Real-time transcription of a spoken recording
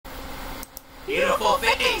beautiful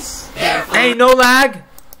face. Therefore, hey, no lag.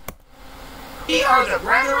 we are the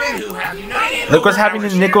brethren who have united. Look what's happening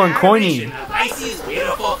to Nickel and Coiny. Icy's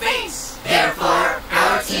beautiful face. Therefore,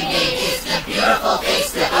 our team name is the Beautiful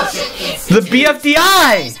Face Devotion Institute. The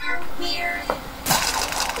BFDI.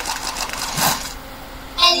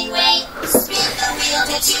 Anyway, spin the wheel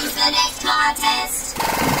to choose the next contest.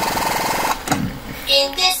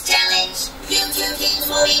 In this challenge, you two teams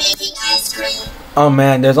will be making ice cream. Oh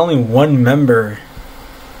man, there's only one member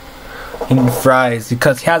in Fries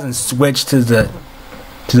because he hasn't switched to the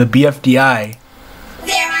BFDI.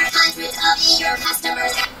 There are hundreds of eager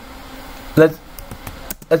customers.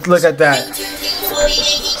 Let's look at that. You two teams will be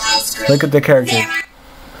making ice cream. Look at the characters.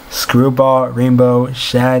 Screwball, Rainbow,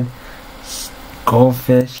 Shad,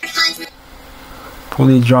 Goldfish,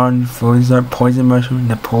 Poorly Drawn, Poison Mushroom,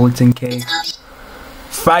 Napolitan Cake,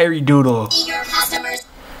 Fiery Doodle,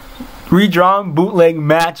 Redrawn Bootleg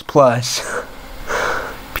Match Plus,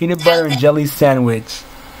 Peanut Butter and Jelly Sandwich,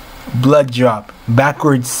 Blood Drop,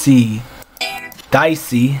 Backwards C,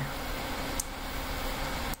 Dicey,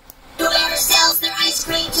 Whoever sells their ice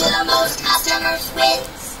cream to the most customers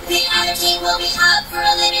wins. The other team will be up for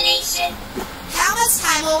elimination. How much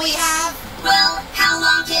time will we have? Well, how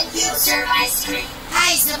long can you serve ice cream?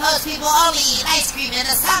 I suppose people only eat ice cream in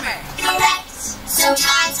the summer. Correct. So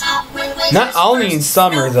time's up when winners Not only in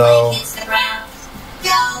summer though. hits the ground.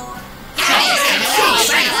 Go.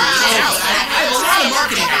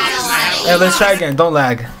 Hey, let's try again, don't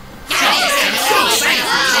lag.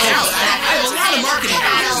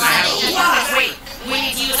 Wait, we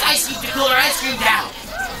need to use ice cube to cool our ice cream down.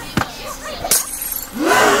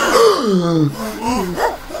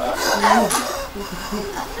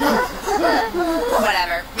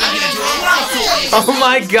 Whatever. Oh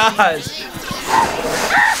my gosh.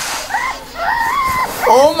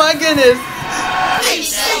 Oh my goodness.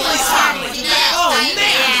 Oh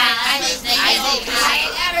man!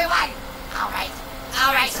 Everyone.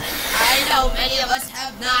 All right. I know many of us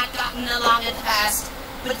have not gotten along in the past,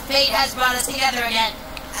 but fate has brought us together again.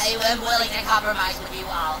 I am willing to compromise with you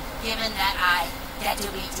all, given that I get to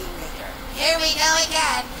be team leader. Here we go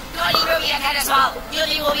again. Cody, Ruby, and Tennis Ball, you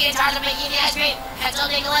think will be in charge of making the ice cream. Pencil,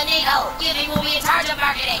 Nickel, and Nico, you think will be in charge of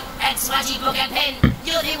marketing. And Smudgy, Book, and Pin,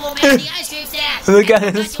 you think will make the ice cream stand. Look at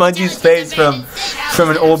Spongy's face from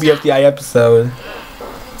an old BFDI episode.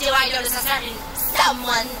 Do I notice a certain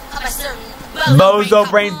someone of a certain Bozo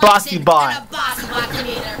Brain Bossy Bot. and a Bossy Bot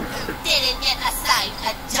demeanor who didn't get assigned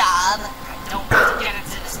a job? I don't want to get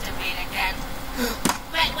into this debate again.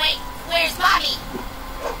 But wait, where's Bobby?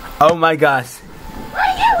 Oh my gosh. What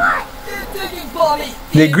do you want?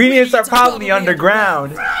 The ingredients are probably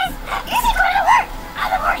underground. Is it going to work?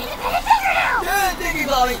 I'm a more independent thinker now.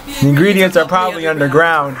 The ingredients are probably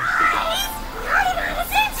underground. Not even on the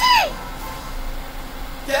same team.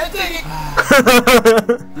 Did you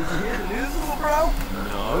hear the news, little bro?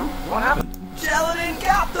 No. What happened? Gelatin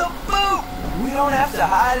got the boot! We don't have to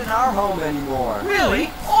hide in our home anymore. Really?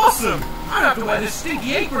 Awesome! I don't have to wear this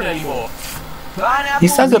stinky apron anymore. Pineapple He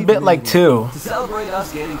sounds a bit like two. To celebrate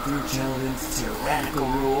us getting through Gelatin's tyrannical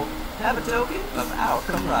rule, have a token of our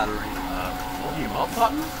camaraderie. Volume up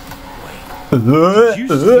button? Wait, you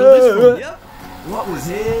steal this from Yep. What was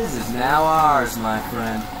his is now ours, my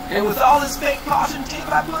friend. And with all this fake caution tape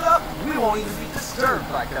I put up, we won't even be disturbed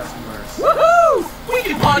by customers. Woohoo! We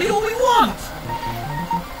can party all we want!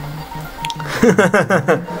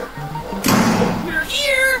 We're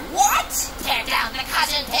here. What? Tear down the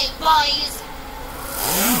cotton tape, boys.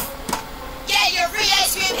 Get your free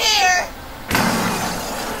ice cream here.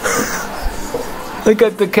 Look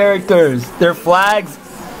at the characters. Their flags.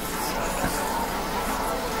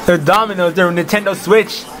 Their dominoes. Their Nintendo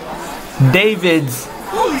Switch. David's.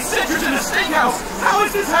 Holy citrus in a steakhouse! How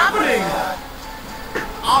is this happening?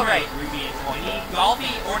 Alright, Ruby and Coiny,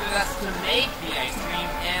 Golfy ordered us to make the ice cream,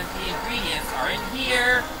 and the ingredients are in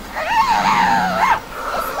here.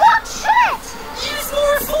 Look, shit. Use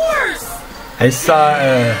more force! I saw.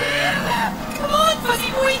 Come on,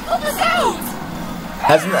 Fuzzy Boy, help us out!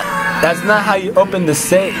 That's not how you open the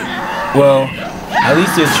safe. Well, at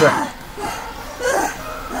least you try.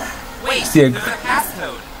 Wait, See there's a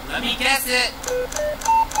passcode. Let me guess it.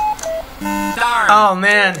 Darn. Oh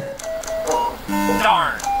man.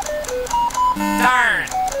 Darn. Darn.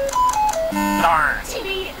 Darn.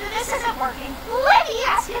 TV, this isn't working. Let me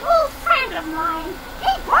ask an old friend of mine.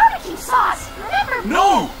 Hey, barbecue sauce, remember?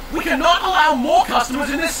 No! We cannot allow more customers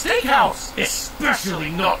in this steakhouse!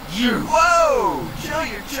 Especially not you! Whoa! Show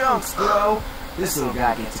your chunks, bro. This little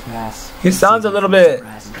guy gets a pass. He sounds a little bit.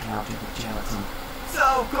 Surprise encounter with gelatin.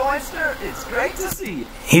 So, Coinster, it's great to see you.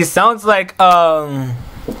 He sounds like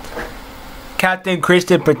Captain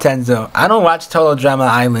Christian Potenzo. I don't watch Total Drama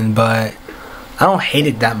Island, but I don't hate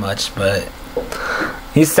it that much, but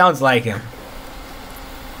he sounds like him.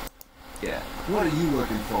 Yeah. What are you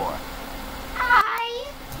looking for? I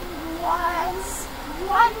was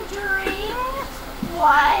wondering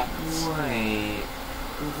what... Wait.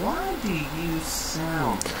 Why do you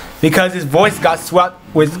sound... Because his voice got swapped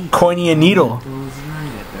with Coiny and Needle. Was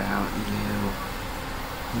right about you.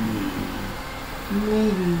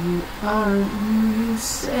 Maybe you aren't who you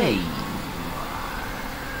say you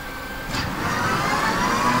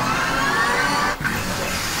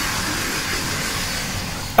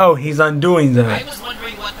Oh, he's undoing I that. was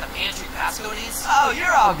wondering what the pantry passcode is. Oh,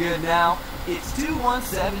 you're all good now. It's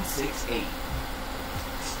 21768.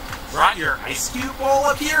 Brought your ice cube bowl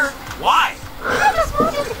up here? Why? I just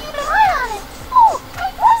wanted to keep an eye on it. Oh,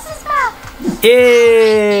 my voice is back.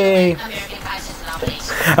 Yay! American Pie Cent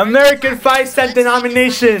denomination. American 5-cent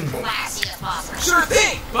denomination. Classy as possible. Sure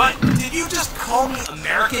thing, but did you just call me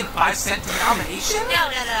American 5-cent denomination? No,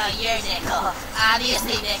 you're Nickel.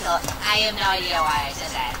 Obviously Nickel. I have no idea why I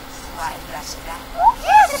said that. Why did I say that? Who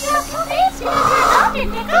cares if you have two names because you're adopted,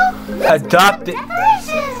 Nickel? Adopted.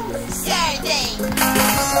 Decorations. Sure thing.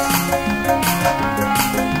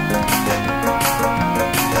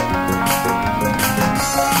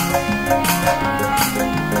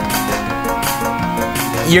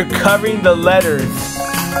 You're covering the letters.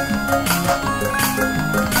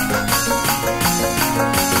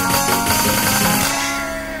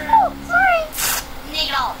 Oh, sorry.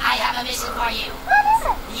 Nickel, I have a mission for you. What is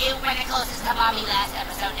it? You were the closest to Bobby last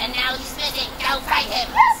episode, and now he's missing. Go fight him.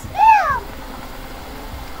 Yes, ma'am.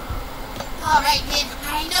 Alright, kid.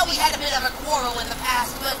 I know we had a bit of a quarrel in the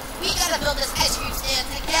past, but we gotta build this ice cream stand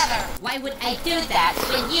together. Why would I do that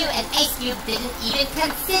when you and Ice Cube didn't even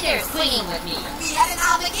consider swinging with me? We had an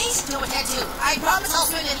obligation to attend to. I promise I'll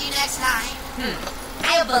swing with you next time.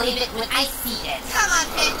 I'll believe it when I see it. Come on,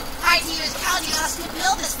 kid. Our team is counting on us to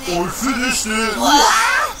build this thing. I finished it.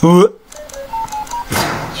 What?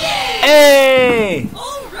 Hey!